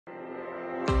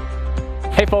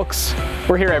Hey folks,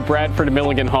 we're here at Bradford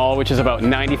Milligan Hall, which is about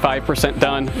 95%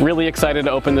 done. Really excited to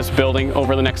open this building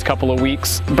over the next couple of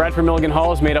weeks. Bradford Milligan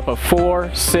Hall is made up of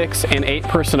 4, 6, and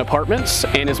 8-person apartments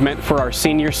and is meant for our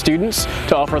senior students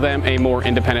to offer them a more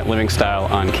independent living style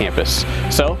on campus.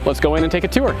 So let's go in and take a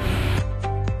tour.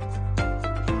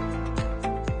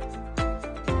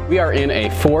 We are in a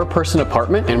 4-person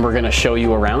apartment and we're going to show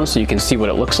you around so you can see what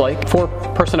it looks like.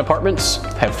 4-person apartments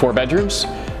have 4 bedrooms,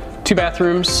 2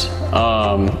 bathrooms,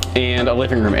 and a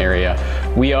living room area.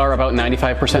 We are about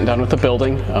 95% done with the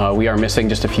building. We are missing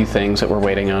just a few things that we're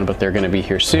waiting on, but they're going to be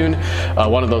here soon.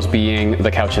 One of those being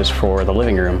the couches for the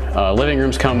living room. Living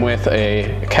rooms come with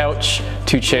a couch,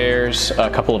 2 chairs, a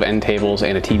couple of end tables,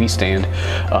 and a TV stand.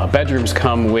 Bedrooms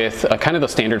come with kind of the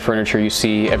standard furniture you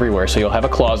see everywhere. So you'll have a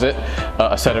closet,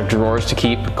 a set of drawers to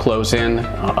keep clothes in,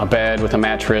 a bed with a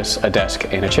mattress, a desk,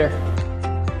 and a chair.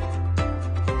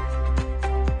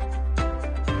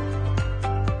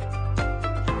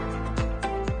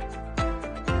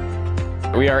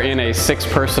 We are in a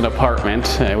 6-person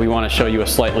apartment. We want to show you a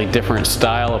slightly different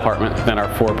style apartment than our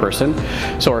 4-person.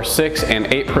 So our 6- and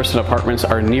 8-person apartments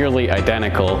are nearly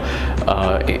identical,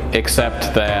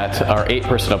 except that our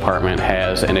 8-person apartment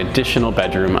has an additional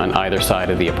bedroom on either side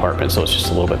of the apartment, so it's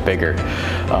just a little bit bigger.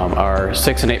 Our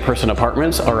 6- and 8-person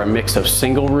apartments are a mix of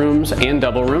single rooms and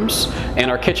double rooms,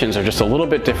 and our kitchens are just a little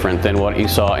bit different than what you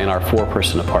saw in our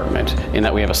 4-person apartment, in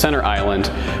that we have a center island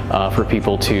for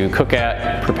people to cook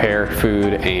at, prepare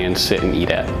food, and sit and eat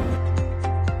at.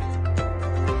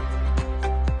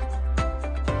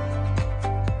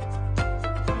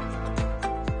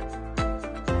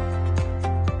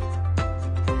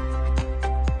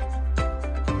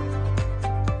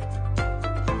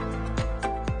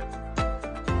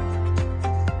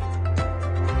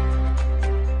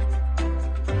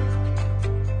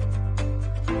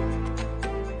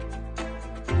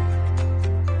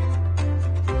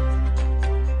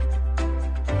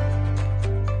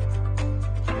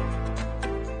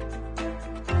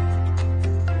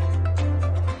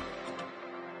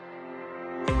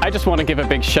 I just want to give a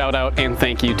big shout out and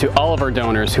thank you to all of our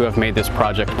donors who have made this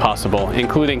project possible,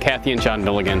 including Kathy and John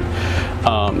Milligan.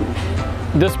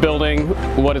 This building,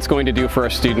 what it's going to do for our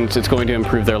students, it's going to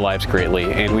improve their lives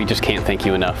greatly, and we just can't thank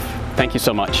you enough. Thank you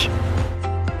so much.